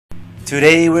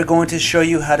Today we're going to show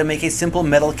you how to make a simple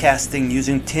metal casting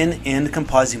using tin and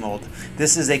ComposiMold.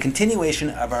 This is a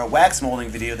continuation of our wax molding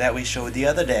video that we showed the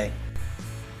other day.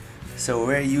 So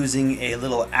we're using a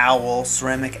little owl,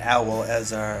 ceramic owl,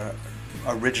 as our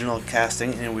original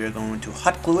casting, and we're going to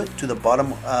hot glue it to the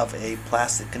bottom of a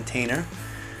plastic container.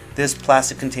 This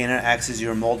plastic container acts as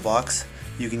your mold box.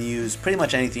 You can use pretty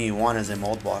much anything you want as a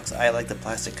mold box. I like the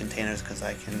plastic containers because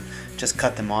I can just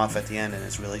cut them off at the end and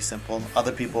it's really simple.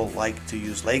 Other people like to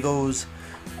use Legos,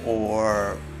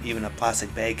 or even a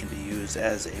plastic bag can be used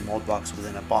as a mold box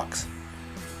within a box.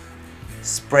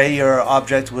 Spray your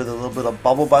object with a little bit of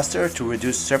bubble buster to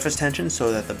reduce surface tension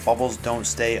so that the bubbles don't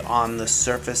stay on the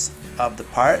surface of the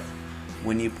part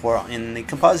when you pour in the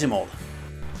ComposiMold.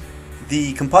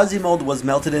 The ComposiMold was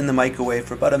melted in the microwave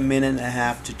for about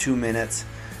 1.5 to 2 minutes.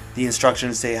 The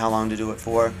instructions say how long to do it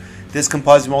for. This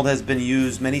ComposiMold has been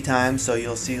used many times, so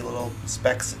you'll see little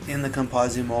specks in the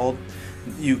ComposiMold.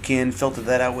 You can filter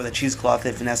that out with a cheesecloth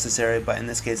if necessary, but in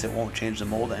this case it won't change the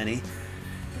mold any.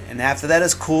 And after that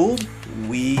is cooled,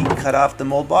 we cut off the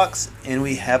mold box and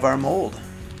we have our mold.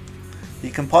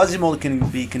 The ComposiMold can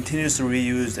be continuously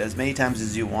reused as many times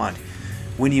as you want.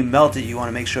 When you melt it, you want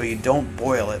to make sure you don't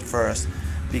boil it first,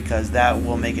 because that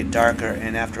will make it darker,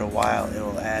 and after a while it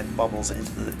will add bubbles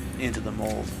into the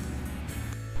mold.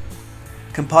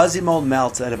 ComposiMold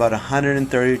melts at about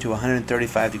 130 to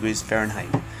 135 degrees Fahrenheit.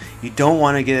 You don't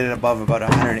want to get it above about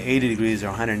 180 degrees or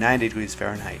 190 degrees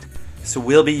Fahrenheit. So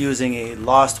we'll be using a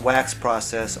lost wax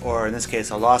process, or in this case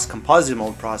a lost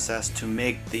ComposiMold process, to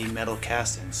make the metal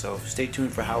casting. So stay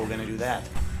tuned for how we're going to do that.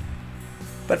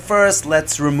 But first,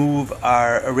 let's remove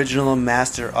our original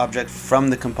master object from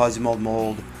the ComposiMold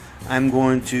mold. I'm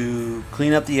going to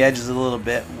clean up the edges a little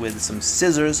bit with some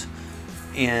scissors,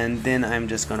 and then I'm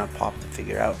just going to pop the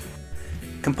figure out.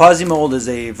 ComposiMold is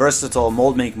a versatile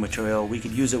mold making material. We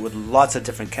could use it with lots of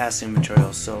different casting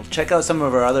materials, so check out some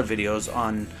of our other videos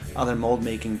on other mold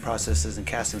making processes and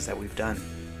castings that we've done.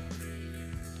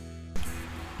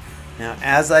 Now,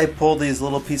 as I pull these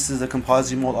little pieces of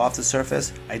ComposiMold off the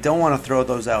surface, I don't want to throw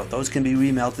those out. Those can be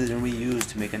remelted and reused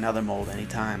to make another mold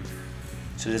anytime.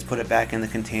 So just put it back in the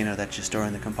container that you're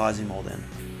storing the ComposiMold in.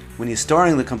 When you're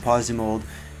storing the ComposiMold,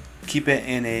 keep it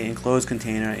in an enclosed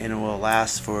container and it will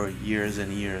last for years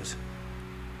and years.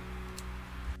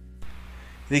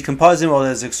 The ComposiMold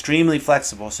is extremely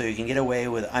flexible, so you can get away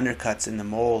with undercuts in the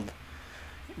mold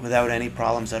without any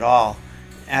problems at all.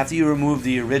 After you remove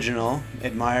the original,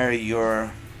 admire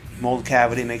your mold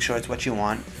cavity, make sure it's what you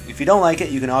want. If you don't like it,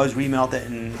 you can always remelt it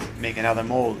and make another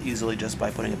mold easily just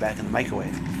by putting it back in the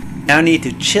microwave. Now I need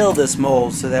to chill this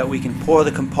mold so that we can pour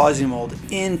the ComposiMold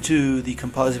into the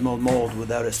ComposiMold mold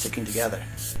without it sticking together.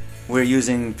 We're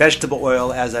using vegetable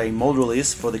oil as a mold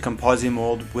release for the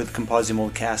ComposiMold with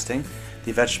ComposiMold casting.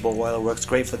 The vegetable oil works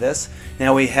great for this.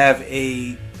 Now we have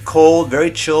a cold,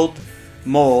 very chilled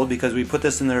mold because we put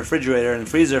this in the refrigerator and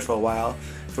freezer for a while,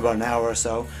 for about an hour or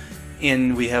so,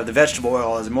 and we have the vegetable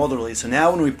oil as a mold release. So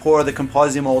now when we pour the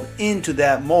ComposiMold into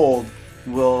that mold, it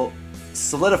will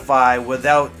solidify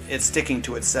without it sticking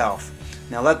to itself.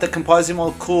 Now let the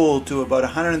ComposiMold cool to about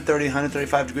 130,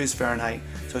 135 degrees Fahrenheit,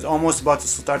 so it's almost about to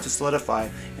start to solidify,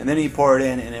 and then you pour it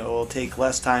in and it will take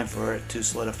less time for it to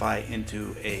solidify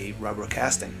into a rubber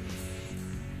casting.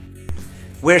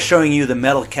 We're showing you the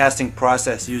metal casting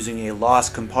process using a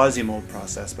lost ComposiMold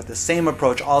process, but the same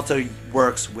approach also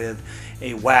works with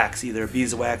a wax, either a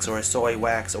beeswax or a soy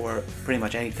wax or pretty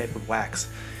much any type of wax.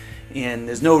 And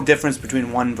there's no difference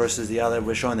between one versus the other.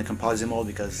 We're showing the ComposiMold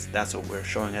because that's what we're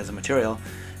showing as a material.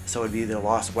 So it'd be either a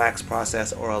lost wax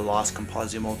process or a lost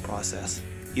ComposiMold process.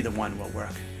 Either one will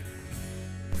work.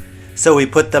 So we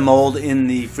put the mold in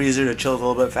the freezer to chill a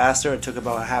little bit faster. It took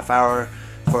about a half hour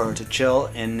for it to chill,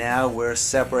 and now we're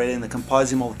separating the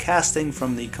ComposiMold casting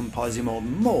from the ComposiMold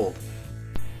mold.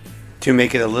 To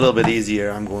make it a little bit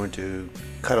easier, I'm going to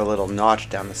cut a little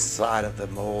notch down the side of the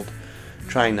mold,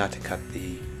 trying not to cut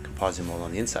the ComposiMold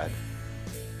on the inside.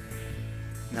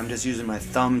 And I'm just using my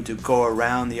thumb to go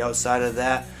around the outside of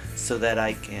that so that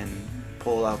I can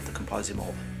pull out the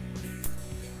ComposiMold.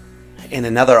 And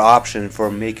another option for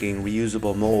making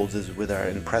reusable molds is with our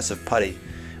impressive putty,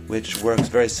 which works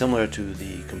very similar to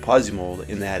the ComposiMold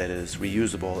in that it is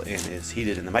reusable and is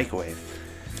heated in the microwave.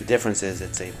 The difference is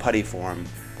it's a putty form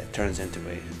that turns into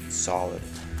a solid.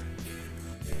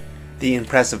 The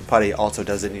impressive putty also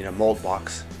doesn't need a mold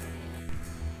box.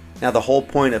 Now the whole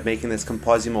point of making this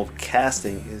ComposiMold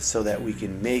casting is so that we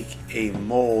can make a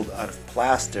mold out of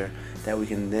plaster that we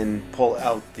can then pull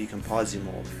out the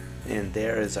ComposiMold. And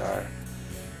there is our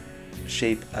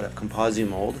shape out of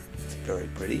ComposiMold. It's very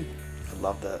pretty. I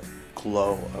love the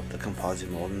glow of the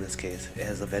ComposiMold. In this case, it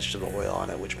has a vegetable oil on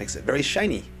it, which makes it very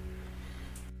shiny.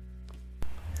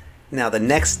 Now the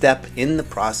next step in the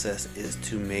process is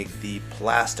to make the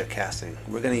plaster casting.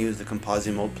 We're going to use the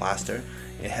ComposiMold plaster.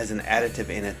 It has an additive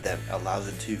in it that allows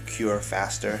it to cure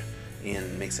faster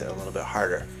and makes it a little bit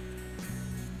harder.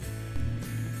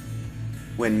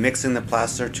 When mixing the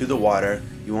plaster to the water,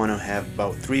 you want to have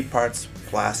about 3 parts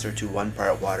plaster to 1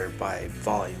 part water by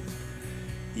volume.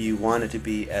 You want it to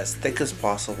be as thick as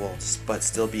possible but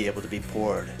still be able to be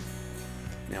poured.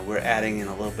 Now we're adding in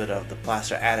a little bit of the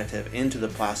plaster additive into the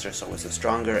plaster so it's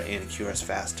stronger and cures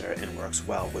faster and works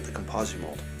well with the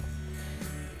ComposiMold.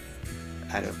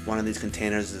 One of these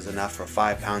containers is enough for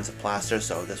 5 pounds of plaster,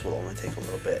 so this will only take a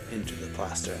little bit into the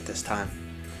plaster at this time.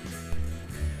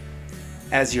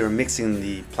 As you're mixing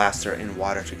the plaster and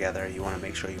water together, you want to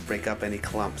make sure you break up any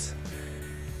clumps.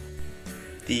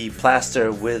 The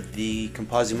plaster with the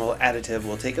ComposiMold additive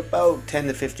will take about 10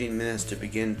 to 15 minutes to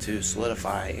begin to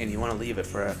solidify, and you want to leave it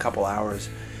for a couple hours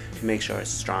to make sure it's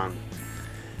strong.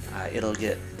 It'll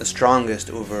get the strongest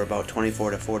over about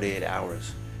 24 to 48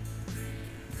 hours.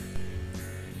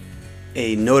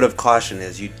 A note of caution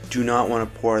is you do not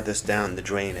want to pour this down the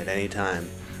drain at any time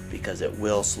because it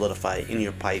will solidify in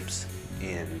your pipes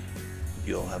and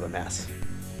you'll have a mess.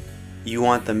 You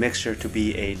want the mixture to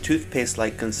be a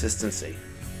toothpaste-like consistency.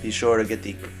 Be sure to get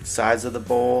the sides of the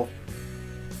bowl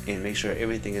and make sure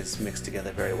everything is mixed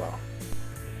together very well.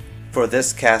 For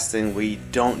this casting, we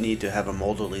don't need to have a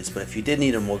mold release, but if you did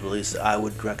need a mold release, I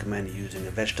would recommend using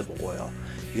a vegetable oil.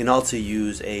 You can also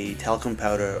use a talcum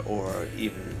powder, or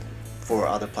even for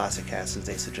other plastic castings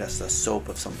they suggest a soap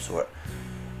of some sort.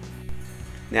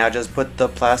 Now just put the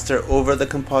plaster over the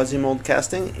ComposiMold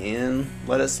casting and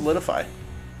let it solidify.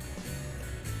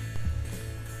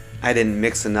 I didn't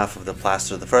mix enough of the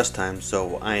plaster the first time,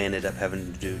 so I ended up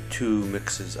having to do 2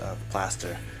 mixes of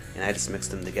plaster, and I just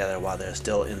mixed them together while they're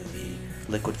still in the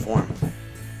liquid form.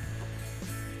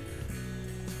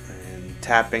 And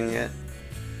tapping it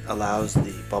allows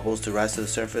the bubbles to rise to the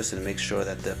surface and makes sure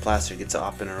that the plaster gets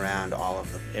up and around all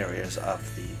of the areas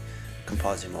of the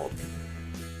ComposiMold.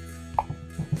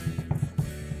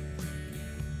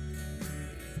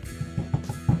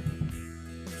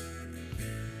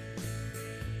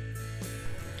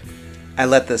 I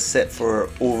let this sit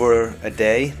for over a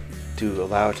day to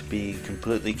allow it to be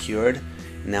completely cured.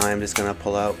 Now I'm just going to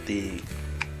pull out the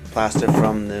plaster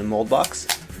from the mold box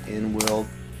and we'll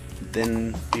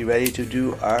then be ready to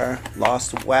do our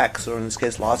lost wax, or in this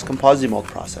case lost ComposiMold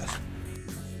process.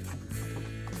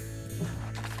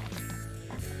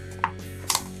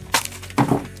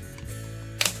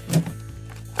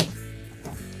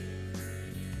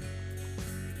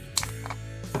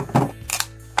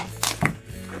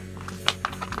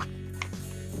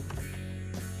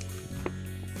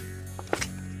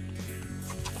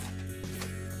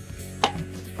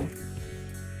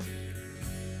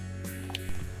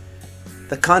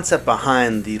 The concept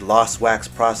behind the lost wax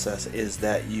process is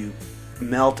that you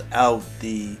melt out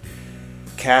the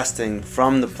casting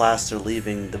from the plaster,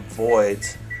 leaving the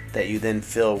voids that you then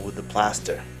fill with the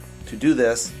plaster. To do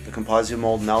this, the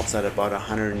ComposiMold melts at about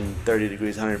 130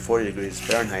 degrees, 140 degrees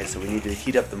Fahrenheit, so we need to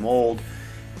heat up the mold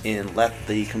and let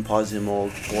the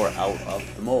ComposiMold pour out of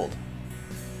the mold.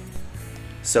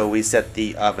 So we set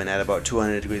the oven at about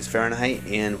 200 degrees Fahrenheit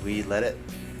and we let it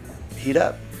heat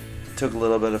up. Took a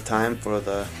little bit of time for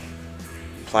the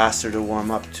plaster to warm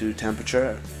up to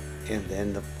temperature, and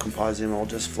then the ComposiMold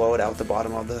just flowed out the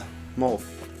bottom of the mold.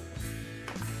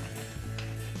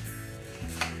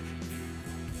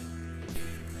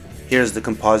 Here's the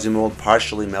ComposiMold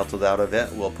partially melted out of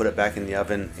it. We'll put it back in the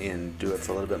oven and do it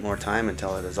for a little bit more time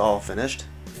until it is all finished.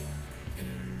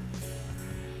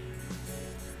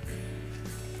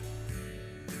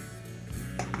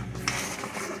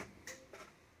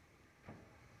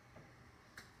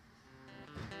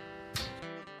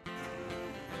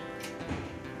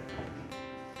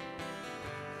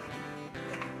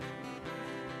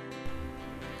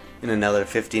 In another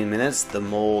 15 minutes, the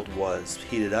mold was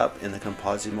heated up and the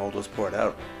ComposiMold was poured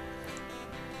out.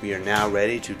 We are now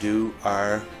ready to do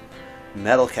our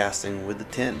metal casting with the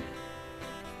tin.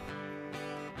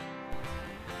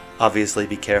 Obviously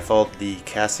be careful, the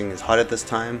casting is hot at this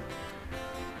time.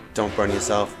 Don't burn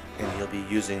yourself, and you'll be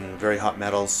using very hot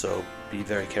metals, so be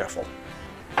very careful.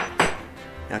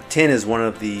 Now tin is one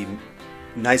of the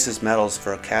nicest metals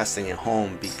for casting at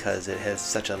home because it has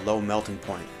such a low melting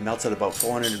point. It melts at about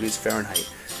 400 degrees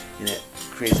Fahrenheit and it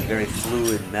creates a very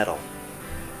fluid metal.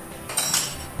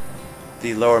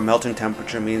 The lower melting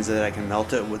temperature means that I can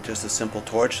melt it with just a simple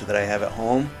torch that I have at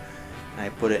home. I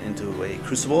put it into a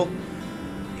crucible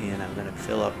and I'm going to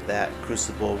fill up that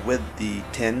crucible with the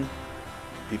tin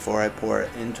before I pour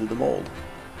it into the mold.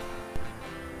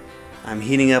 I'm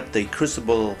heating up the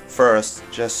crucible first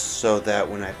just so that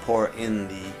when I pour in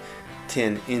the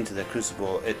tin into the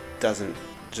crucible it doesn't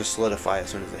just solidify as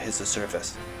soon as it hits the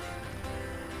surface.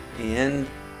 And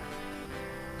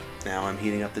now I'm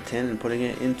heating up the tin and putting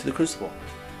it into the crucible.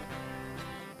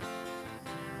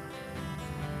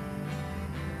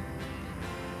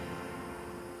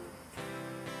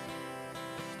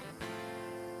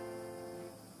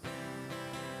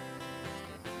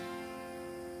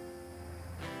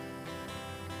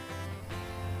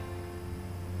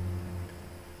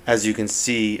 As you can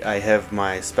see, I have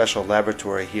my special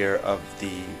laboratory here of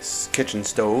the kitchen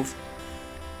stove.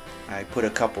 I put a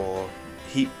couple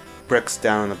heat bricks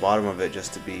down on the bottom of it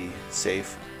just to be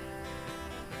safe.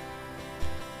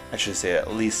 I should say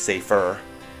at least safer.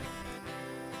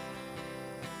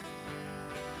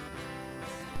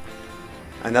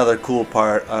 Another cool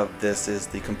part of this is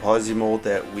the ComposiMold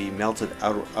that we melted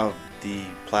out of the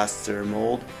plaster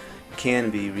mold can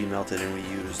be remelted and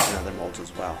reused in other molds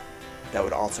as well. That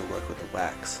would also work with the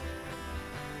wax.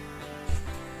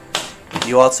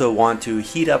 You also want to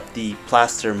heat up the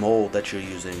plaster mold that you're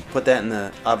using. Put that in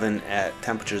the oven at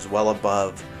temperatures well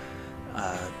above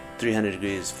 300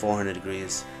 degrees, 400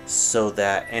 degrees, so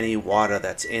that any water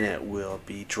that's in it will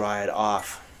be dried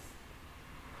off.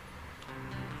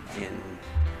 And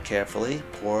carefully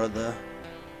pour the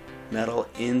metal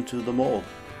into the mold.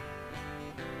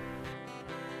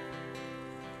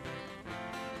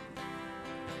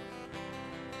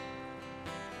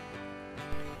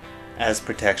 As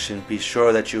protection, be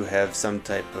sure that you have some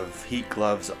type of heat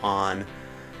gloves on.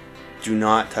 Do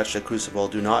not touch the crucible,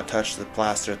 do not touch the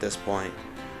plaster at this point.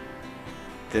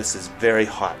 This is very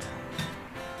hot.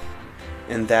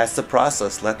 And that's the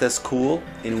process. Let this cool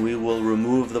and we will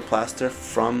remove the plaster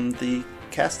from the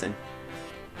casting.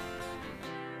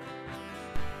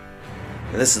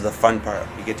 And this is the fun part.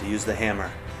 You get to use the hammer.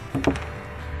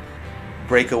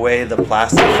 Break away the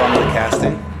plaster from the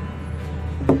casting.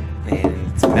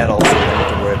 And it's metal, so you don't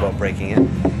have to worry about breaking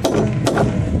it.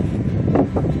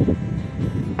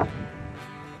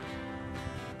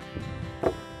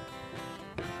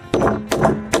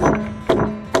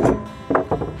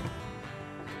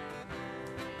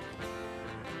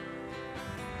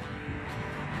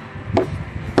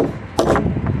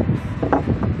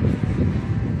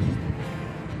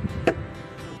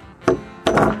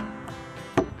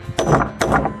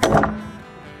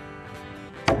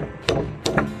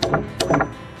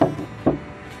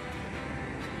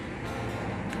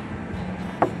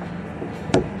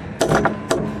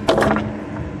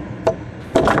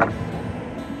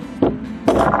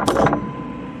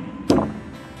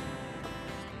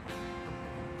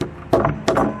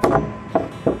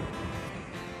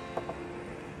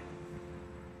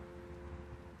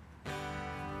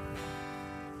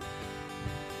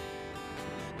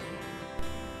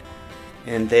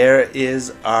 And there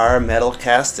is our metal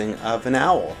casting of an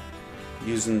owl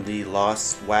using the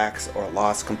lost wax or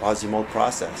lost ComposiMold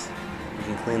process. We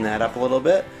can clean that up a little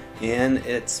bit and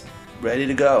it's ready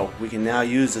to go. We can now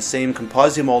use the same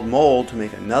ComposiMold mold to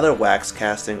make another wax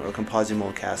casting or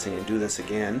ComposiMold casting and do this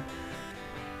again.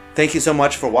 Thank you so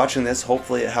much for watching this.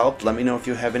 Hopefully it helped. Let me know if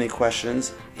you have any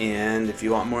questions, and if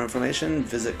you want more information,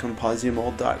 visit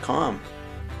ComposiMold.com.